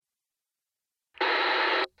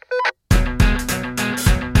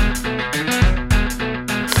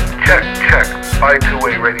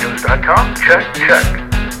twowayradios.com. Check.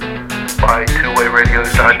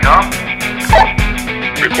 Buy2wayradios.com.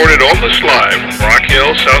 Recorded almost live from Rock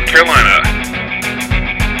Hill, South Carolina.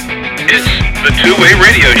 It's the Two-Way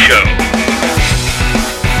Radio Show.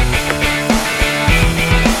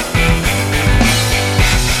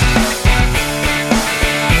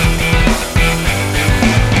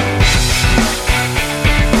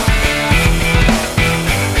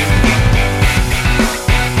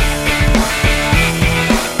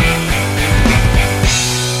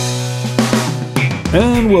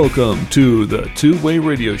 And welcome to the Two-Way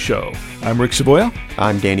Radio Show. I'm Rick Savoya.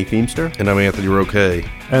 I'm Danny Feemster. And I'm Anthony Roque.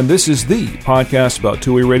 And this is the podcast about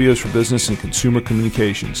two-way radios for business and consumer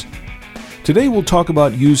communications. Today we'll talk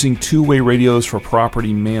about using two-way radios for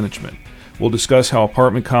property management. We'll discuss how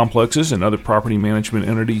apartment complexes and other property management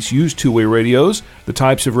entities use two-way radios, the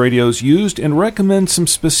types of radios used, and recommend some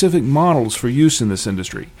specific models for use in this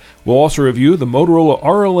industry. We'll also review the Motorola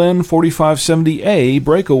RLN 4570A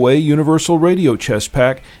Breakaway Universal Radio Chest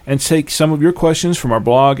Pack and take some of your questions from our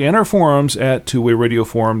blog and our forums at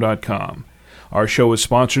twowayradioforum.com. Our show is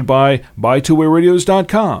sponsored by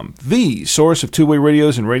BuyTwoWayRadios.com, the source of two-way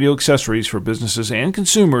radios and radio accessories for businesses and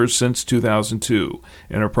consumers since 2002.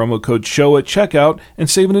 Enter promo code SHOW at checkout and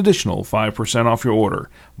save an additional 5% off your order.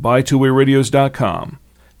 BuyTwoWayRadios.com,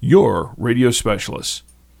 your radio specialists.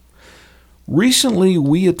 Recently,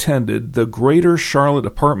 we attended the Greater Charlotte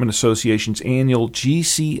Apartment Association's annual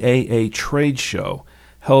GCAA trade show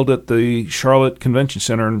held at the Charlotte Convention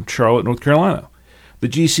Center in Charlotte, North Carolina. The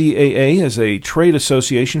GCAA is a trade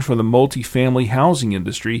association for the multifamily housing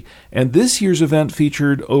industry, and this year's event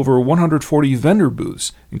featured over 140 vendor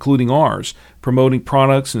booths, including ours, promoting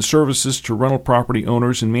products and services to rental property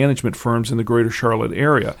owners and management firms in the Greater Charlotte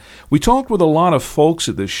area. We talked with a lot of folks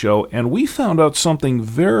at this show, and we found out something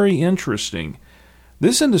very interesting.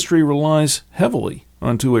 This industry relies heavily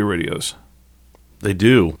on two-way radios. They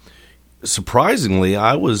do. Surprisingly,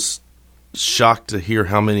 I was shocked to hear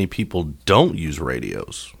how many people don't use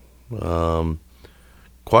radios.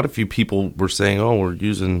 Quite a few people were saying, "Oh, we're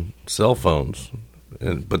using cell phones,"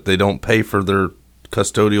 but they don't pay for their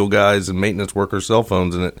custodial guys and maintenance workers' cell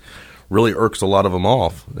phones, and it really irks a lot of them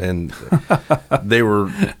off. And they were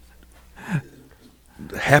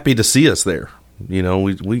happy to see us there. You know,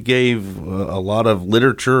 we gave a lot of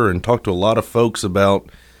literature and talked to a lot of folks about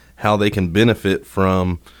how they can benefit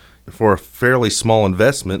from, for a fairly small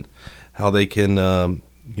investment, how they can,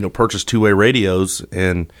 purchase two-way radios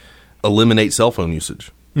and eliminate cell phone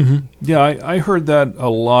usage. Mm-hmm. Yeah, I heard that a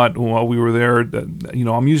lot while we were there. That,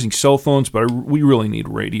 I'm using cell phones, but we really need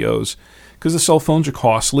radios because the cell phones are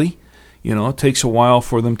costly. It takes a while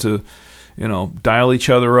for them to, dial each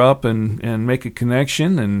other up and make a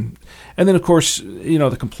connection. And then, of course,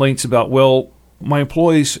 the complaints about, well, my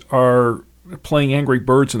employees are playing Angry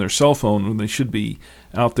Birds on their cell phone when they should be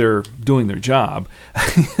out there doing their job.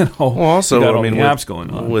 Well, also, got all the apps going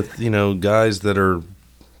on with guys that are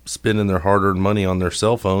spending their hard-earned money on their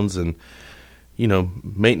cell phones, and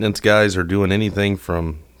maintenance guys are doing anything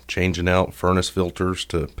from changing out furnace filters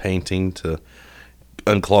to painting to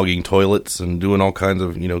unclogging toilets and doing all kinds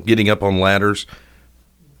of getting up on ladders.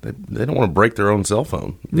 They don't want to break their own cell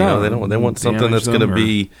phone. No, they don't. They want something that's going to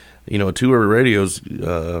be a two-way radio's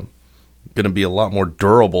going to be a lot more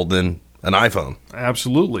durable than an iPhone.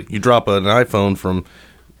 Absolutely. You drop an iPhone from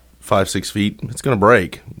 5-6 feet, it's going to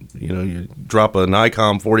break. You drop an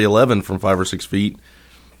ICOM 4011 from 5 or 6 feet,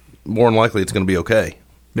 more than likely it's going to be okay.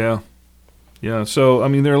 Yeah. So,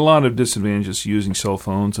 there are a lot of disadvantages to using cell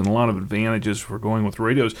phones and a lot of advantages for going with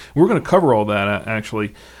radios. We're going to cover all that,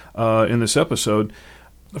 actually, in this episode.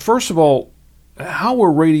 First of all, how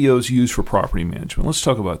are radios used for property management? Let's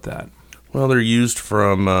talk about that. Well, they're used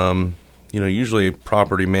from, usually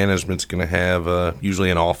property management's going to have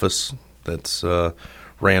usually an office that's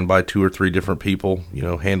ran by 2 or 3 different people,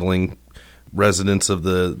 handling residents of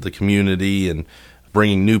the community and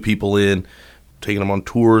bringing new people in, taking them on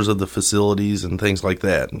tours of the facilities and things like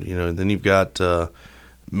that. Then you've got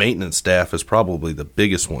maintenance staff is probably the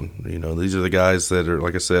biggest one. These are the guys that are,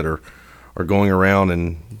 like I said, are going around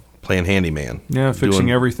and playing handyman. Yeah, fixing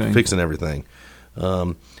everything.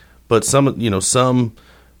 But some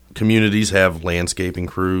communities have landscaping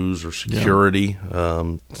crews or security.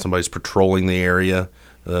 Yeah. Somebody's patrolling the area,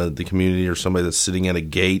 the community, or somebody that's sitting at a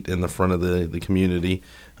gate in the front of the community.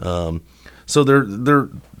 So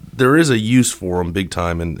there is a use for them big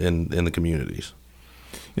time in the communities.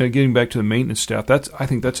 Getting back to the maintenance staff, I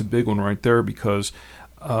think that's a big one right there because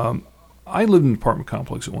I lived in an apartment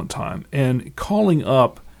complex at one time, and calling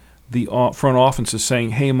up the front office is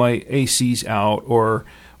saying, hey, my AC's out, or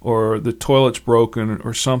or the toilet's broken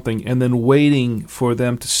or something, and then waiting for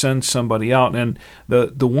them to send somebody out. And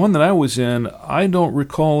the one that I was in, I don't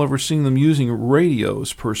recall ever seeing them using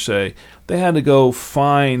radios per se. They had to go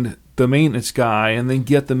find the maintenance guy and then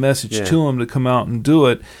get the message to him to come out and do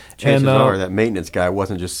it. Chances are that maintenance guy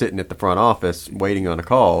wasn't just sitting at the front office waiting on a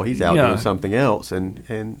call. He's out doing something else.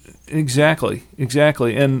 And Exactly.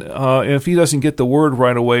 And if he doesn't get the word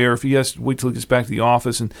right away, or if he has to wait till he gets back to the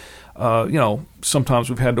office, and sometimes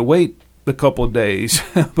we've had to wait a couple of days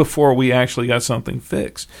before we actually got something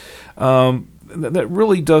fixed. That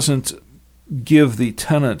really doesn't give the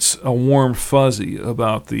tenants a warm fuzzy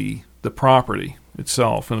about the property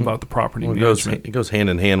itself and about the property management. It goes hand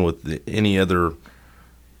in hand with any other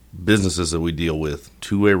businesses that we deal with.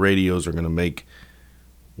 Two-way radios are going to make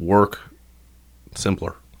work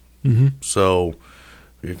simpler. Mm-hmm. So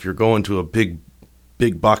if you're going to a big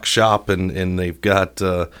box shop and they've got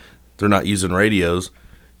they're not using radios,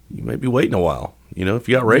 you may be waiting a while. If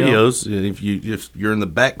you got radios, if you're in the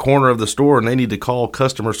back corner of the store and they need to call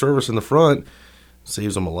customer service in the front, it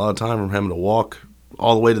saves them a lot of time from having to walk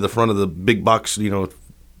all the way to the front of the big box,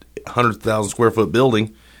 100,000 square foot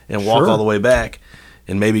building and walk all the way back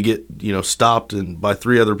and maybe get, stopped by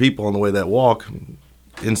 3 other people on the way that walk.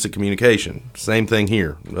 Instant communication. Same thing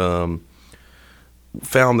here. Found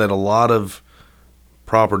that a lot of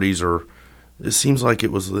properties it seems like a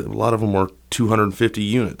lot of them were 250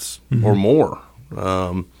 units or more,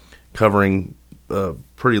 covering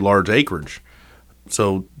pretty large acreage.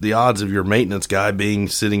 So the odds of your maintenance guy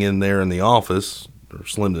sitting in there in the office are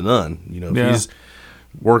slim to none. If he's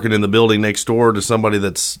working in the building next door to somebody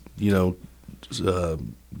that's,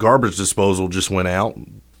 garbage disposal just went out,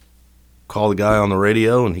 call the guy on the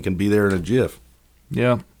radio and he can be there in a jiff.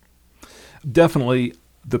 Yeah. Definitely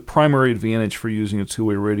the primary advantage for using a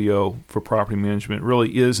two-way radio for property management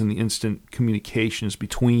really is in the instant communications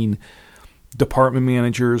between department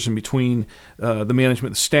managers and between the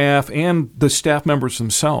management staff and the staff members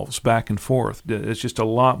themselves back and forth. It's just a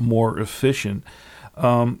lot more efficient.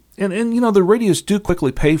 And the radios do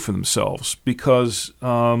quickly pay for themselves because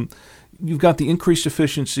you've got the increased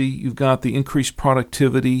efficiency, you've got the increased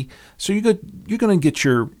productivity, so you're going to get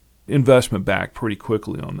your investment back pretty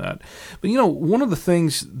quickly on that. But one of the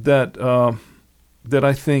things that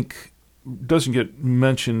I think doesn't get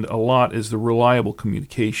mentioned a lot is the reliable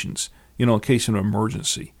communications. In case of an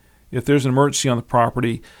emergency, if there's an emergency on the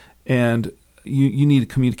property and you need to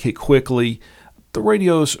communicate quickly, the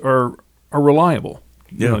radios are reliable.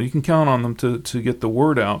 You can count on them to get the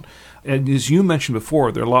word out. And as you mentioned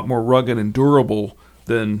before, they're a lot more rugged and durable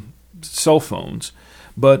than cell phones.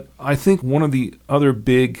 But I think one of the other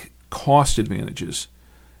big cost advantages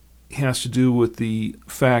has to do with the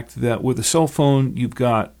fact that with a cell phone, you've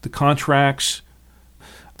got the contracts,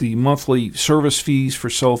 the monthly service fees for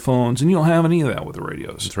cell phones, and you don't have any of that with the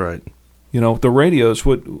radios. That's right. The radios,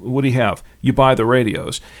 what do you have? You buy the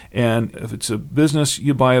radios. And if it's a business,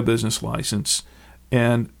 you buy a business license.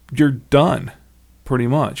 And you're done, pretty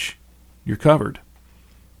much. You're covered.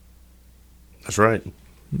 That's right.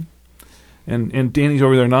 And Danny's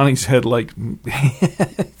over there nodding his head like...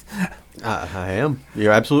 I am.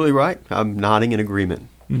 You're absolutely right. I'm nodding in agreement.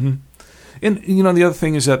 Mm-hmm. And, the other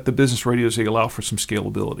thing is that the business radios, they allow for some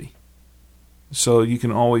scalability. So you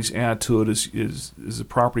can always add to it as the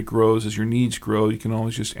property grows, as your needs grow, you can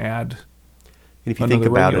always just add. And if you think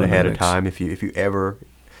about it ahead of time, if you ever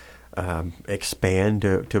expand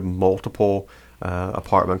to multiple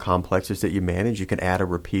apartment complexes that you manage, you can add a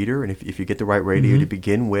repeater. And if you get the right radio to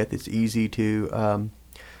begin with, it's easy to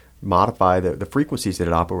modify the frequencies that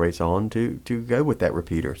it operates on to go with that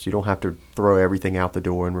repeater. So you don't have to throw everything out the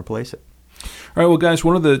door and replace it. All right, well, guys,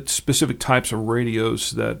 one of the specific types of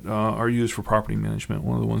radios that are used for property management,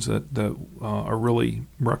 one of the ones that are really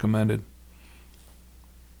recommended.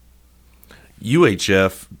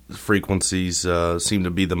 UHF frequencies seem to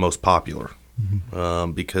be the most popular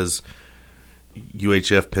because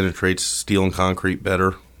UHF penetrates steel and concrete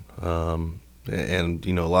better. And,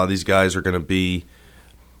 a lot of these guys are going to be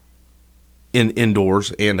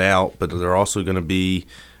indoors and out, but they're also going to be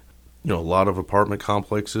a lot of apartment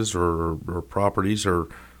complexes or properties, or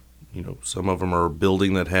some of them are a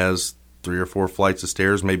building that has 3 or 4 flights of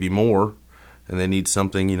stairs, maybe more, and they need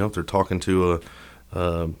something. If they're talking to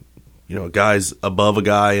a guy's above a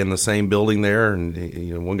guy in the same building there,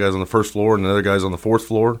 and one guy's on the first floor and the other guy's on the 4th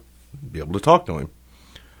floor, be able to talk to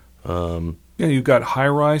him. You've got high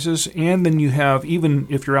rises, and then you have, even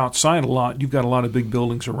if you're outside a lot, you've got a lot of big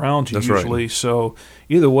buildings around you. That's usually. Right. So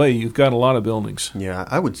either way, you've got a lot of buildings. Yeah,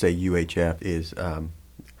 I would say UHF is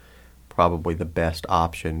probably the best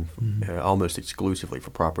option, almost exclusively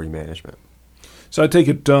for property management. So I take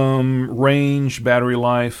it range, battery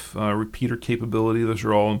life, repeater capability, those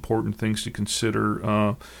are all important things to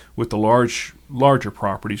consider with the larger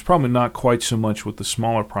properties. Probably not quite so much with the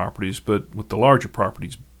smaller properties, but with the larger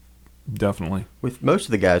properties, definitely. With most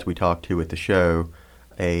of the guys we talk to at the show,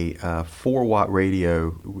 a 4-watt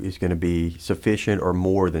radio is going to be sufficient or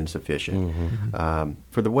more than sufficient. Mm-hmm.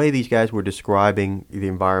 For the way these guys were describing the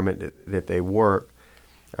environment that they work,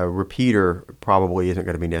 a repeater probably isn't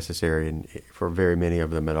going to be necessary for very many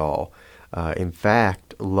of them at all. In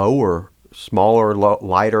fact, smaller,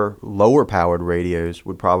 lighter, lower-powered radios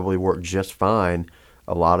would probably work just fine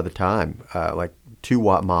a lot of the time, like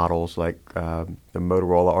 2-watt models like the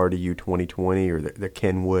Motorola RDU 2020 or the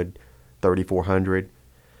Kenwood 3400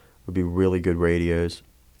 would be really good radios.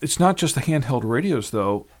 It's not just the handheld radios,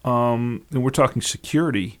 though. And we're talking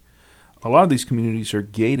security. A lot of these communities are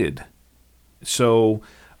gated. So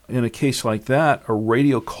in a case like that, a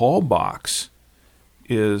radio call box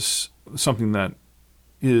is something that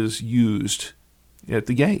is used at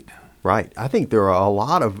the gate. Right. I think there are a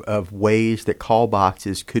lot of ways that call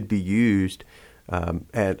boxes could be used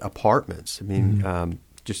at apartments. I mean,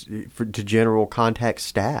 just to general contact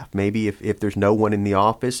staff. Maybe if there's no one in the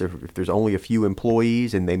office, or if there's only a few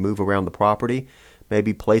employees and they move around the property,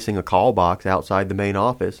 maybe placing a call box outside the main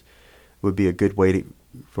office would be a good way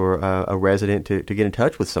for a resident to get in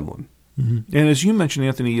touch with someone. Mm-hmm. And as you mentioned,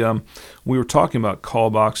 Anthony, we were talking about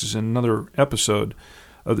call boxes in another episode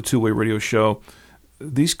of the Two-Way Radio Show.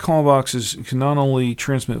 These call boxes can not only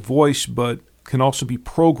transmit voice, but can also be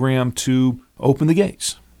programmed to open the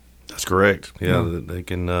gates. That's correct. Yeah, they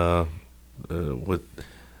can, with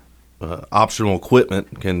optional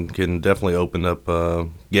equipment, can definitely open up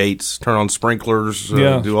gates, turn on sprinklers,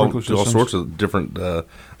 do all sorts of different,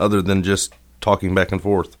 other than just talking back and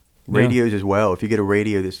forth. Radios as well. If you get a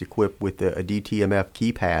radio that's equipped with a DTMF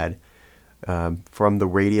keypad, from the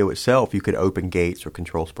radio itself, you could open gates or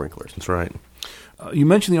control sprinklers. That's right. You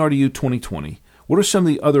mentioned the RDU 2020. What are some of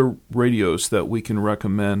the other radios that we can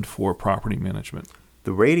recommend for property management?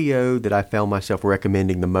 The radio that I found myself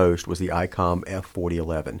recommending the most was the ICOM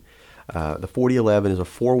F4011. The 4011 is a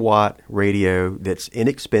 4-watt radio that's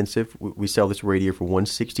inexpensive. We sell this radio for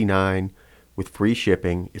 $169 with free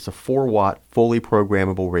shipping. It's a 4-watt, fully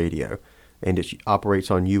programmable radio, and it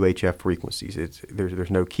operates on UHF frequencies.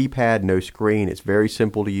 There's no keypad, no screen. It's very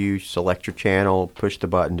simple to use. Select your channel, push the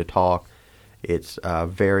button to talk. It's a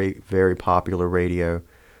very, very popular radio.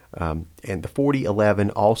 And the 4011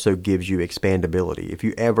 also gives you expandability. If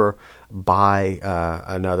you ever buy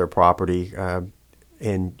another property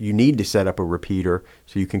and you need to set up a repeater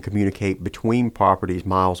so you can communicate between properties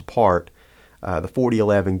miles apart, the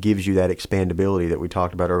 4011 gives you that expandability that we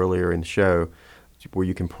talked about earlier in the show, where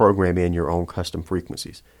you can program in your own custom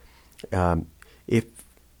frequencies. If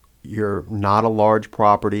you're not a large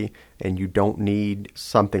property and you don't need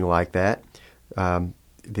something like that,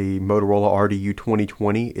 the Motorola RDU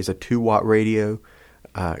 2020 is a 2-watt radio.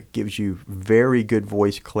 Gives you very good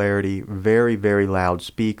voice clarity, very, very loud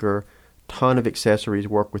speaker. Ton of accessories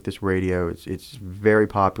work with this radio. It's very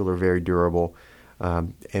popular, very durable,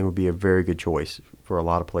 and would be a very good choice for a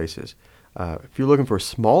lot of places. If you're looking for a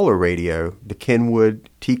smaller radio, the Kenwood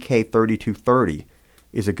TK3230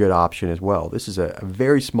 is a good option as well. This is a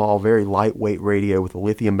very small, very lightweight radio with a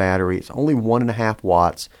lithium battery. It's only 1.5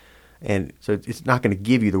 watts. And so it's not going to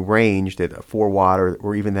give you the range that a 4-watt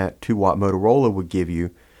or even that 2-watt Motorola would give you,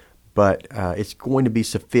 but it's going to be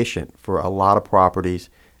sufficient for a lot of properties,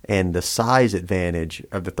 and the size advantage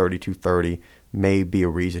of the 3230 may be a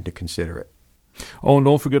reason to consider it. Oh, and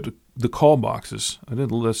don't forget the call boxes. I didn't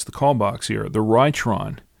list the call box here. The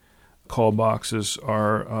Rytron call boxes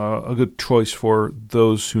are a good choice for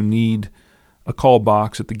those who need a call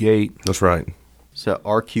box at the gate. That's right. So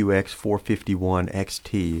RQX 451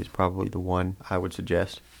 XT is probably the one I would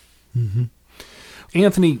suggest. Mm-hmm.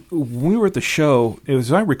 Anthony, when we were at the show,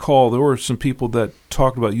 as I recall, there were some people that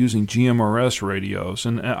talked about using GMRS radios,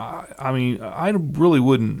 and I mean, I really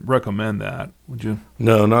wouldn't recommend that, would you?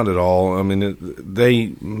 No, not at all. I mean,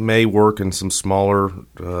 they may work in some smaller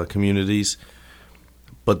communities,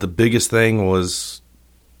 but the biggest thing was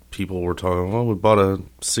people were talking, well, we bought a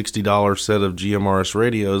 $60 set of GMRS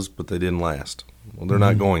radios, but they didn't last. Well, they're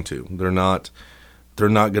not going to. They're not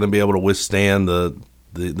going to be able to withstand the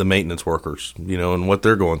maintenance workers, and what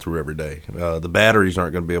they're going through every day. The batteries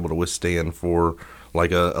aren't going to be able to withstand for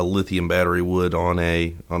like a lithium battery would on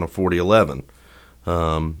a 4011.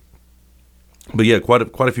 But yeah, quite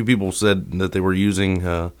a few people said that they were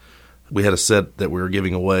using. We had a set that we were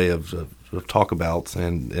giving away of talkabouts,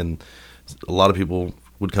 and a lot of people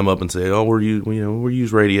would come up and say, "Oh, we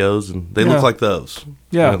use radios," and they look like those.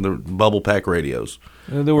 Yeah, they're bubble pack radios.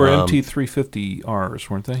 They were MT350Rs,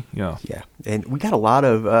 weren't they? Yeah. Yeah, and we got a lot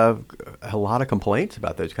of complaints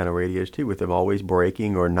about those kind of radios too, with them always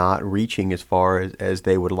breaking or not reaching as far as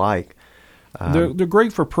they would like. They're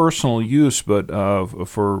great for personal use, but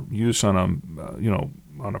for use on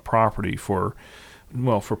a property for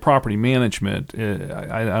property management,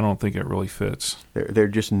 I don't think it really fits. They're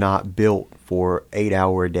just not built for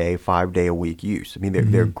 8-hour-a-day, 5-day-a-week use. I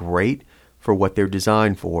mean, they're great for what they're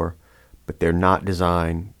designed for, but they're not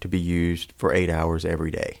designed to be used for 8 hours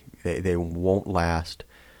every day. They won't last.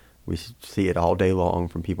 We see it all day long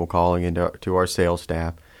from people calling into our sales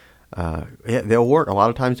staff. They'll work. A lot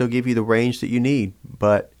of times they'll give you the range that you need,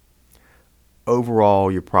 but overall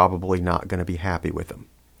you're probably not going to be happy with them.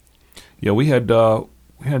 Yeah, we had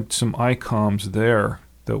some ICOMs there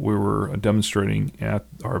that we were demonstrating at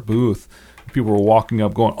our booth. People were walking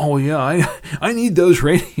up going, "Oh yeah, I need those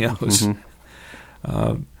radios."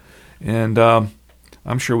 Mm-hmm. And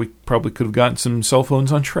I'm sure we probably could have gotten some cell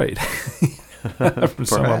phones on trade from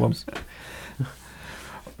some of them.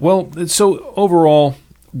 Well, so overall,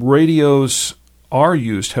 radios are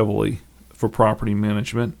used heavily for property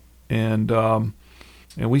management, and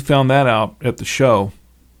we found that out at the show.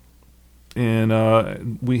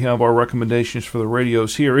 And we have our recommendations for the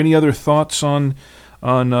radios here. Any other thoughts on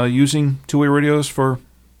using two-way radios for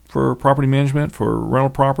property management, for rental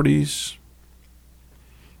properties?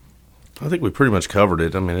 I think we pretty much covered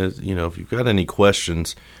it. I mean, if you've got any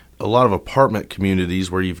questions, a lot of apartment communities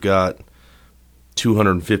where you've got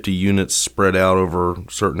 250 units spread out over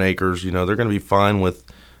certain acres, they're going to be fine with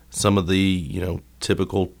some of the,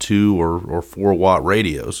 typical 2 or 4 watt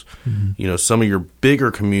radios. Mm-hmm. Some of your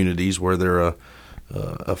bigger communities where they're a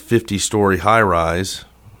 50-story high rise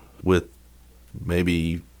with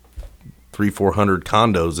maybe 300-400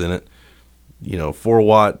 condos in it, 4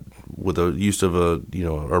 watt with a use of a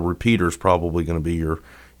repeater is probably going to be your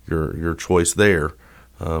choice there,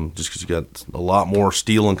 just because you got a lot more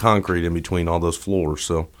steel and concrete in between all those floors.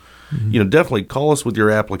 So, definitely call us with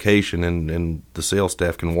your application, and the sales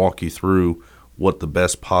staff can walk you through what the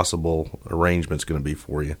best possible arrangement is going to be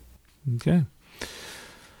for you. Okay.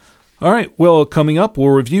 All right. Well, coming up, we'll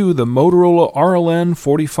review the Motorola RLN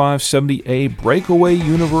 4570A Breakaway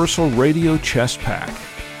Universal Radio Chest Pack.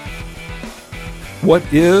 What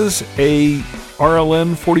is a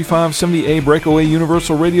RLN 4570A Breakaway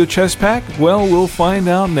Universal Radio Chest Pack? Well, we'll find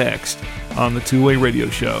out next on the Two Way Radio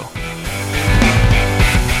Show.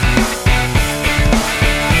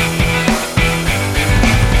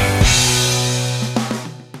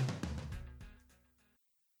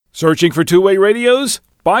 Searching for two-way radios?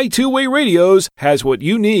 Buy Two-Way Radios has what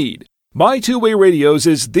you need. Buy Two-Way Radios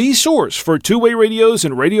is the source for two-way radios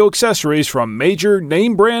and radio accessories from major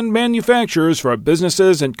name-brand manufacturers for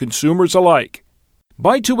businesses and consumers alike.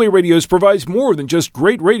 Buy Two-Way Radios provides more than just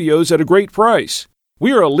great radios at a great price.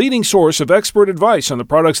 We are a leading source of expert advice on the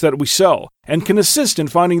products that we sell and can assist in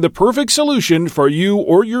finding the perfect solution for you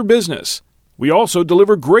or your business. We also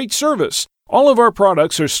deliver great service. All of our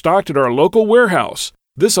products are stocked at our local warehouse.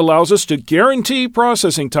 This allows us to guarantee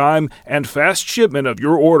processing time and fast shipment of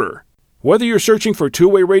your order. Whether you're searching for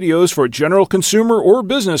two-way radios for general consumer or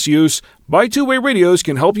business use, Buy Two-Way Radios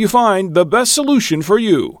can help you find the best solution for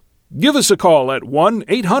you. Give us a call at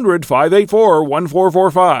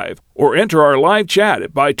 1-800-584-1445 or enter our live chat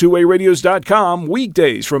at buytwowayradios.com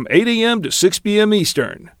weekdays from 8 a.m. to 6 p.m.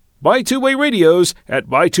 Eastern. Buy Two-Way Radios at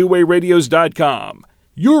buytwowayradios.com.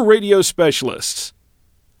 Your radio specialists.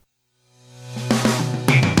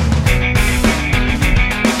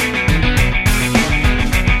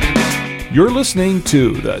 You're listening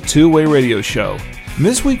to the Two-Way Radio Show.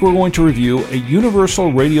 This week we're going to review a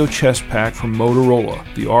Universal Radio Chest Pack from Motorola,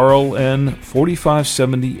 the RLN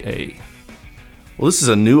 4570A. Well, this is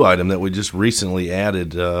a new item that we just recently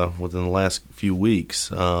added within the last few weeks.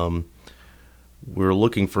 We're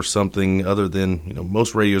looking for something other than,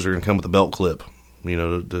 most radios are going to come with a belt clip,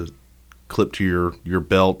 to clip to your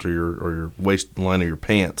belt or your waistline of your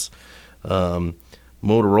pants.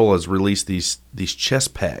 Motorola has released these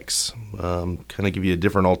chest packs, kind of give you a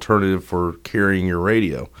different alternative for carrying your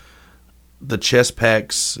radio. The chest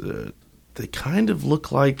packs, they kind of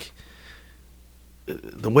look like,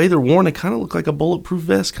 the way they're worn, they kind of look like a bulletproof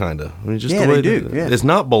vest, kind of. I mean, just the way they do. Yeah. It's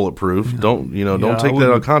not bulletproof. Don't take that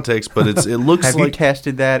out of context. But it looks Have like. Have you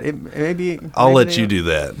tested that? I'll let you do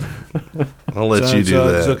that. I'll let you do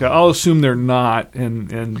that. It's okay. I'll assume they're not,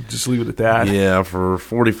 and just leave it at that. Yeah, for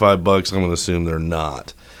 $45, I'm going to assume they're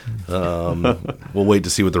not. We'll wait to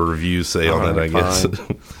see what the reviews say on that, I guess.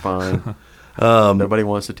 Fine. Nobody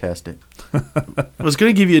wants to test it. I was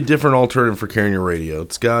going to give you a different alternative for carrying your radio.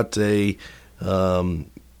 It's got a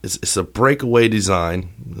it's a breakaway design.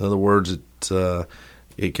 In other words,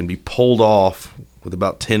 it can be pulled off with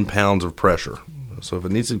about 10 pounds of pressure. So if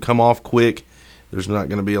it needs to come off quick, there's not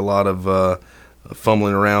going to be a lot of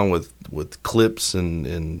fumbling around with clips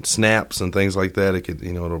and snaps and things like that.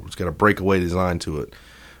 It's got a breakaway design to it.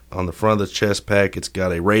 On the front of the chest pack, it's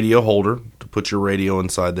got a radio holder to put your radio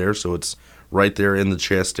inside there, so it's right there in the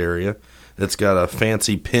chest area. It's got a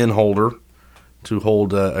fancy pen holder to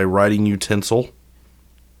hold a writing utensil,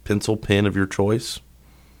 pencil, pen of your choice,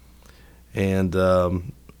 and a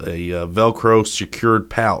Velcro secured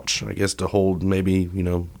pouch, I guess, to hold maybe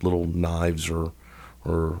little knives or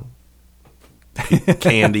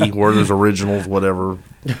candy, Werther's Originals, whatever.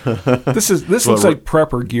 This looks like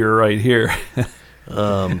prepper gear right here.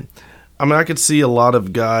 I could see a lot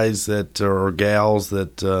of guys or gals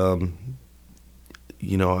that,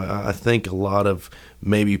 I think a lot of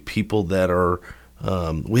maybe people that are,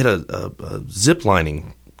 we had a zip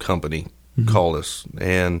lining company call us,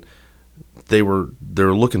 and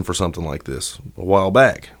they're looking for something like this a while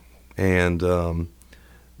back, and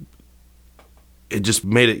it just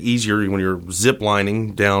made it easier when you're zip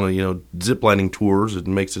lining down, zip lining tours. It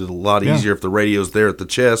makes it a lot easier if the radio's there at the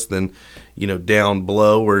chest than, down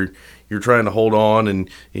below where you're trying to hold on and,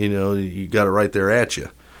 you got it right there at you.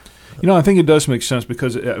 I think it does make sense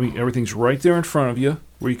because everything's right there in front of you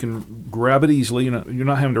where you can grab it easily. You're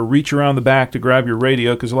not having to reach around the back to grab your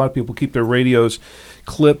radio, because a lot of people keep their radios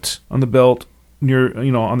clipped on the belt near,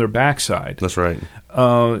 on their backside. That's right.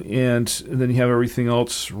 And then you have everything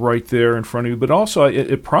else right there in front of you. But also,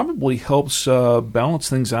 it probably helps balance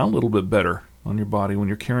things out a little bit better on your body when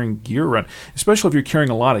you're carrying gear around, especially if you're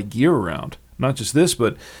carrying a lot of gear around. Not just this,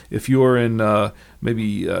 but if you're in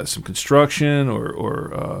maybe some construction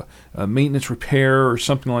or maintenance repair or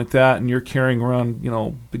something like that, and you're carrying around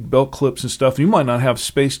big belt clips and stuff, you might not have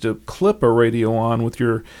space to clip a radio on with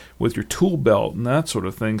your tool belt and that sort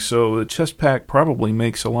of thing. So the chest pack probably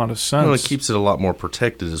makes a lot of sense. It keeps it a lot more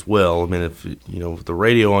protected as well. I mean, if with the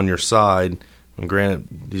radio on your side. And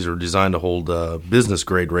granted, these are designed to hold business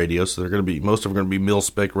grade radios, so most of them are going to be mil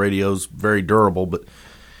spec radios, very durable. But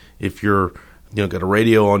if you're got a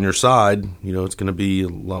radio on your side, it's going to be a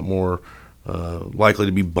lot more likely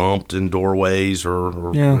to be bumped in doorways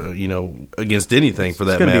or against anything for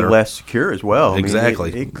that matter. It's going to be less secure as well.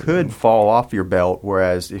 Exactly. It could fall off your belt,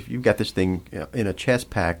 whereas if you've got this thing in a chest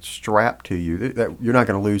pack strapped to you, you're not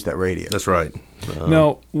going to lose that radio. That's right.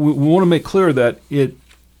 Now, we want to make clear that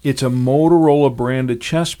it's a Motorola branded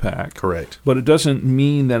chest pack. Correct. But it doesn't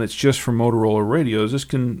mean that it's just for Motorola radios. This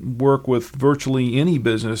can work with virtually any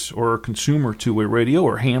business or consumer two-way radio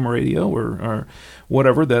or ham radio or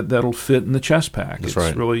whatever that'll fit in the chest pack. That's It's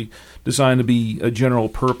right. really designed to be a general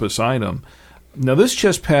purpose item. Now, this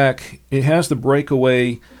chest pack, it has the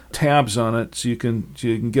breakaway tabs on it so you can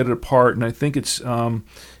get it apart, and I think it's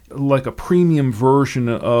like a premium version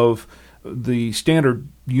of the standard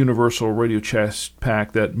universal radio chest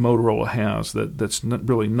pack that Motorola has that's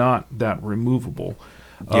really not that removable.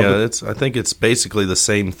 I think it's basically the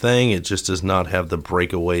same thing. It just does not have the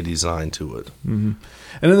breakaway design to it. Mm-hmm.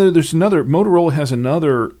 And then there's Motorola has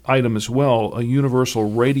another item as well, a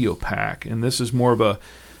universal radio pack, and this is more of a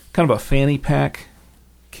kind of a fanny pack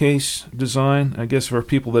case design, I guess, for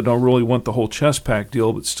people that don't really want the whole chest pack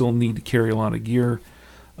deal but still need to carry a lot of gear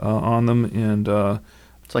on them. And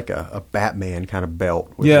it's like a Batman kind of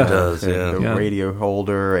belt. With Yeah. It does, the Yeah. radio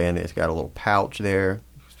holder, and it's got a little pouch there.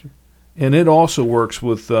 And it also works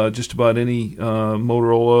with just about any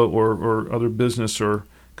Motorola or other business or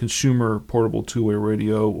consumer portable two-way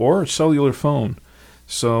radio or cellular phone.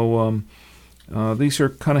 So these are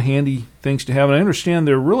kind of handy things to have. And I understand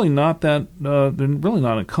they're really not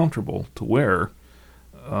uncomfortable to wear.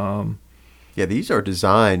 Yeah, these are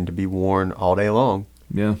designed to be worn all day long.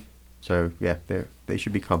 Yeah. So yeah, they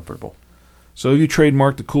should be comfortable. So have you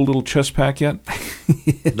trademarked the cool little chest pack yet?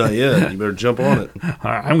 Not yet. You better jump on it.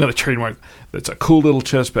 I'm going to trademark. That's a cool little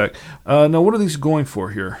chest pack. Now, what are these going for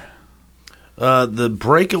here? The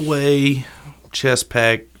breakaway chest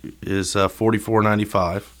pack is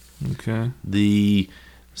 $44.95. Okay. The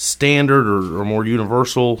standard or more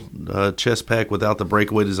universal chest pack without the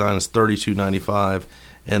breakaway design is $32.95,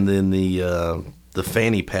 and then the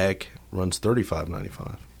fanny pack runs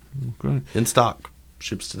 $35.95. Okay. In stock,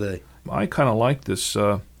 ships today. I kind of like this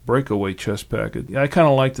breakaway chest pack. I kind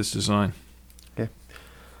of like this design. Okay.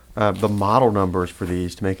 The model numbers for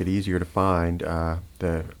these, to make it easier to find,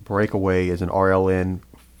 the breakaway is an RLN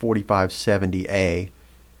 4570A.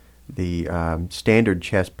 The standard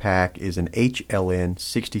chest pack is an HLN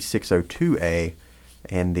 6602A,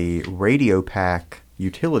 and the radio pack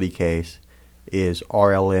utility case is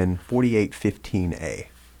RLN 4815A.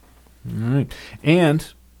 All right.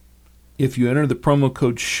 And if you enter the promo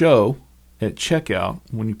code SHOW at checkout,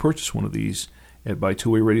 when you purchase one of these at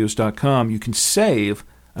buy2wayradios.com, you can save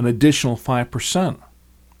an additional 5%.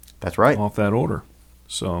 That's right. Off that order.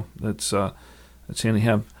 So that's handy to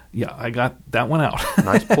have. Yeah, I got that one out.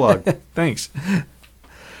 Nice plug. Thanks.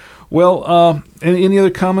 Well, any other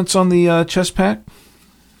comments on the chest pack?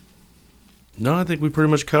 No, I think we pretty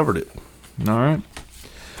much covered it. All right.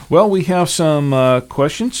 Well, we have some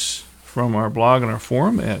questions from our blog and our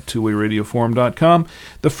forum at twowayradioforum.com.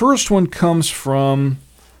 The first one comes from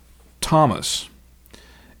Thomas.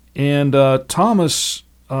 And Thomas,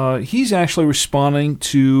 he's actually responding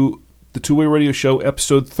to the Two-Way Radio Show,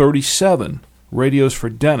 episode 37, Radios for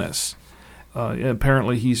Dentists.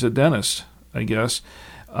 Apparently he's a dentist, I guess.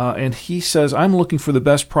 And he says, I'm looking for the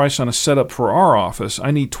best price on a setup for our office.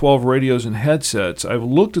 I need 12 radios and headsets. I've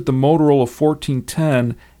looked at the Motorola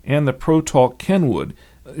 1410 and the ProTalk Kenwood.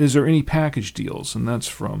 Is there any package deals? And that's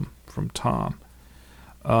from Tom.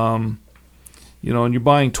 And you're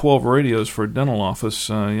buying 12 radios for a dental office.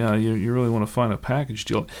 You really want to find a package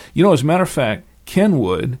deal. As a matter of fact,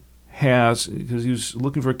 Kenwood has, because he was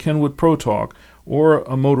looking for a Kenwood ProTalk or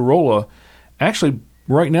a Motorola, actually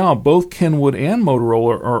right now both Kenwood and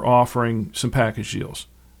Motorola are offering some package deals.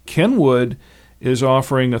 Kenwood is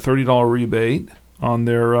offering a $30 rebate on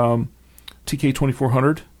their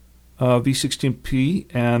TK2400 V16P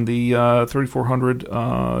and the 3400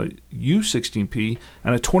 U16P,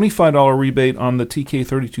 and a $25 rebate on the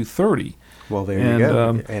TK3230. Well, there you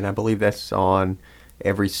go. And I believe that's on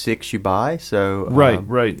every 6 you buy. So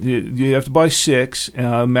right. You have to buy 6,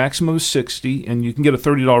 maximum of 60, and you can get a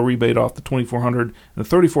 $30 rebate off the 2400 and the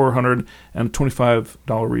 3400, and a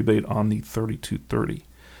 $25 rebate on the 3230.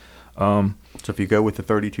 So if you go with the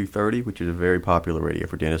 3230, which is a very popular radio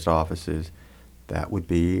for dentist offices, that would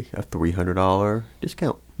be a $300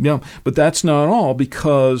 discount. Yeah, but that's not all,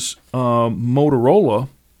 because Motorola,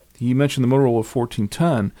 you mentioned the Motorola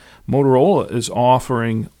 1410, Motorola is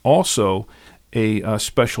offering also a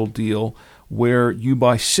special deal where you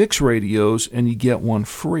buy 6 radios and you get one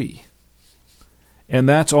free. And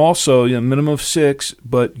that's also minimum of 6,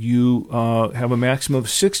 but you have a maximum of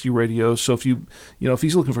 60 radios. So if if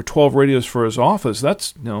he's looking for 12 radios for his office,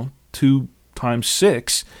 that's 2 times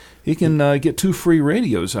 6. He can get 2 free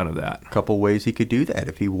radios out of that. A couple ways he could do that.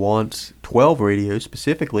 If he wants 12 radios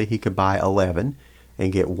specifically, he could buy 11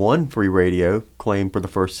 and get 1 free radio, claim for the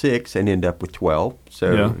first 6, and end up with 12.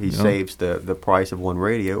 So he saves the price of 1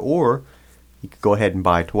 radio. Or he could go ahead and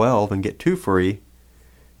buy 12 and get 2 free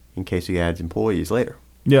in case he adds employees later.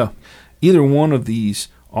 Yeah. Either one of these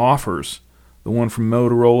offers, the one from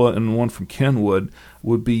Motorola and the one from Kenwood,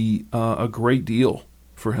 would be a great deal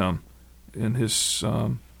for him in his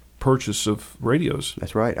purchase of radios.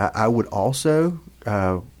 That's right. I would also,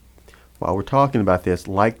 while we're talking about this,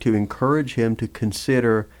 like to encourage him to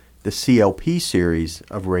consider the CLP series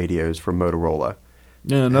of radios from Motorola.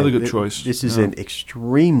 Yeah, another good choice. This is an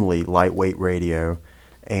extremely lightweight radio,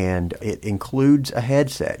 and it includes a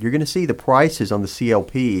headset. You're going to see the prices on the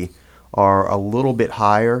CLP are a little bit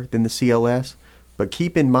higher than the CLS, but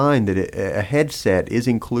keep in mind that a headset is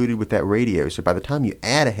included with that radio. So by the time you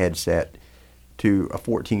add a headset to a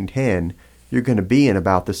 1410, you're going to be in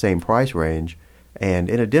about the same price range. And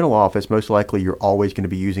in a dental office, most likely you're always going to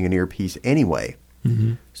be using an earpiece anyway.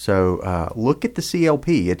 Mm-hmm. So look at the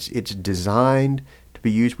CLP. It's designed to be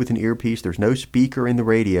used with an earpiece. There's no speaker in the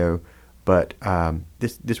radio, but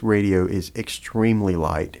this radio is extremely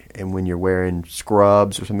light. And when you're wearing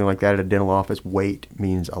scrubs or something like that at a dental office, weight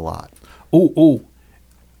means a lot. Oh,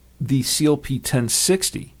 the CLP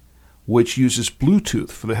 1060, which uses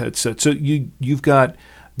Bluetooth for the headset. So you've got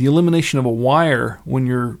the elimination of a wire when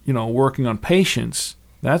you're working on patients,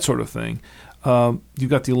 that sort of thing. You've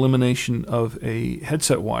got the elimination of a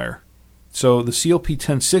headset wire. So the CLP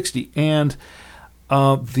 1060 and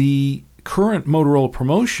the current Motorola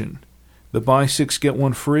promotion, the buy 6 get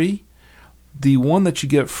 1 free, the one that you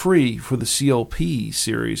get free for the CLP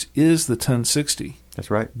series is the 1060.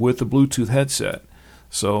 That's right. With the Bluetooth headset.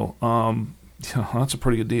 So that's a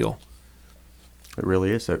pretty good deal. It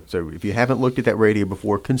really is. So if you haven't looked at that radio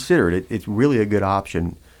before, consider it. It's really a good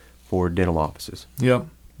option for dental offices. Yeah.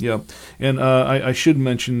 And I should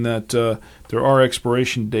mention that there are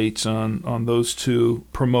expiration dates on those 2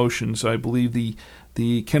 promotions. I believe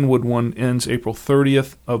the Kenwood one ends April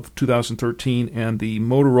 30th of 2013, and the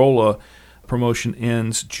Motorola promotion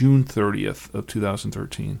ends June 30th of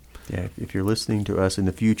 2013. Yeah, if you're listening to us in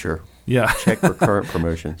the future, Yeah. check for current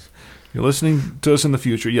promotions. You're listening to us in the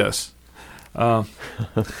future, yes.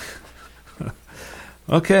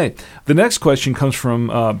 Okay. The next question comes from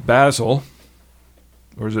Basil,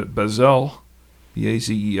 or is it Bazel?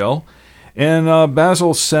 B-A-Z-E-L. And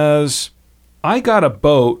Basil says, I got a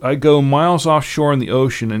boat. I go miles offshore in the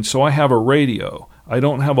ocean, and so I have a radio. I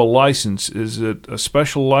don't have a license. Is it a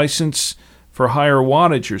special license for higher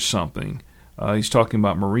wattage or something? He's talking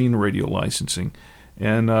about marine radio licensing.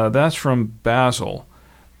 And that's from Basil.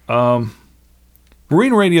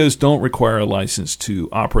 Marine radios don't require a license to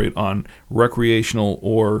operate on recreational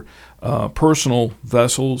or personal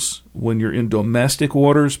vessels when you're in domestic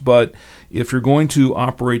waters, but if you're going to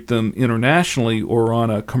operate them internationally or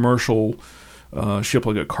on a commercial ship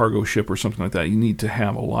like a cargo ship or something like that, you need to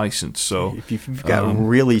have a license. So if you've got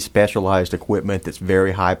really specialized equipment that's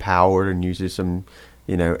very high powered and uses some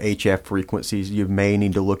HF frequencies, you may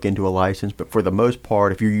need to look into a license. But for the most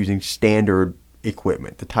part, if you're using standard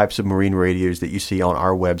equipment, the types of marine radios that you see on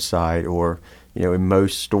our website or in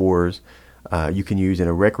most stores, you can use in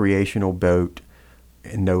a recreational boat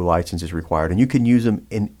and no license is required. And you can use them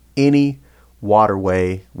in any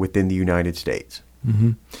waterway within the United States.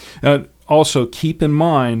 Mm-hmm. Also, keep in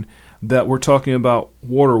mind that we're talking about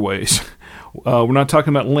waterways. We're not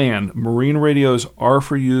talking about land. Marine radios are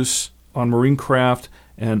for use on marine craft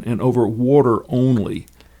and over water only.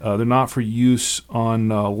 They're not for use on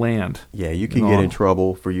land. Yeah, you can get in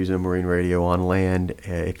trouble for using a marine radio on land.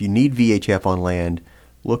 If you need VHF on land,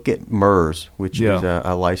 look at MERS, which is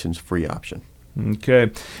a license-free option. Okay.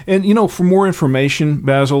 And, for more information,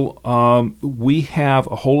 Basil, we have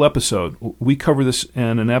a whole episode. We cover this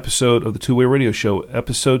in an episode of the Two-Way Radio Show,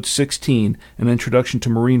 episode 16, An Introduction to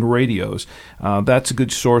Marine Radios. That's a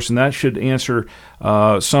good source, and that should answer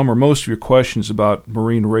some or most of your questions about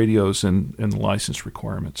marine radios and the license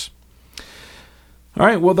requirements. All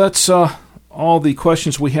right, well, that's all the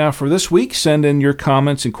questions we have for this week. Send in your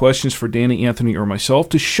comments and questions for Danny, Anthony, or myself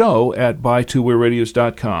to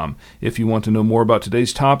show@buytwowayradios.com. If you want to know more about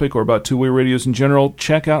today's topic or about two-way radios in general,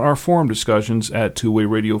 check out our forum discussions at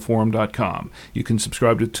twowayradioforum.com. You can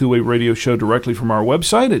subscribe to Two-Way Radio Show directly from our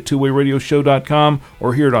website at twowayradioshow.com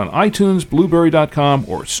or hear it on iTunes, Blueberry.com,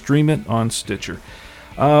 or stream it on Stitcher.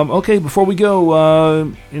 Okay, before we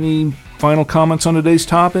go, any final comments on today's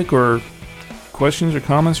topic or questions or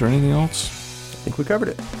comments or anything else? I think we covered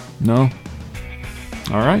it. No?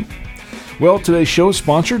 All right. Well, today's show is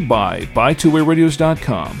sponsored by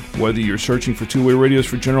BuyTwoWayRadios.com. Whether you're searching for two-way radios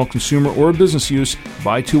for general consumer or business use,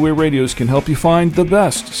 Buy Two-Way Radios can help you find the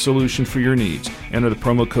best solution for your needs. Enter the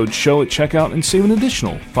promo code SHOW at checkout and save an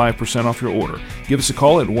additional 5% off your order. Give us a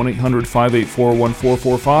call at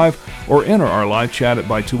 1-800-584-1445 or enter our live chat at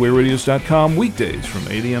BuyTwoWayRadios.com weekdays from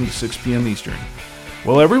 8 a.m. to 6 p.m. Eastern.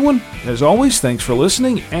 Well, everyone, as always, thanks for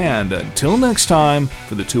listening, and until next time,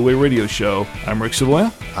 for the Two-Way Radio Show, I'm Rick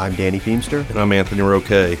Savoya. I'm Danny Feemster. And I'm Anthony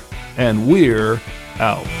Roque. And we're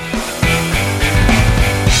out.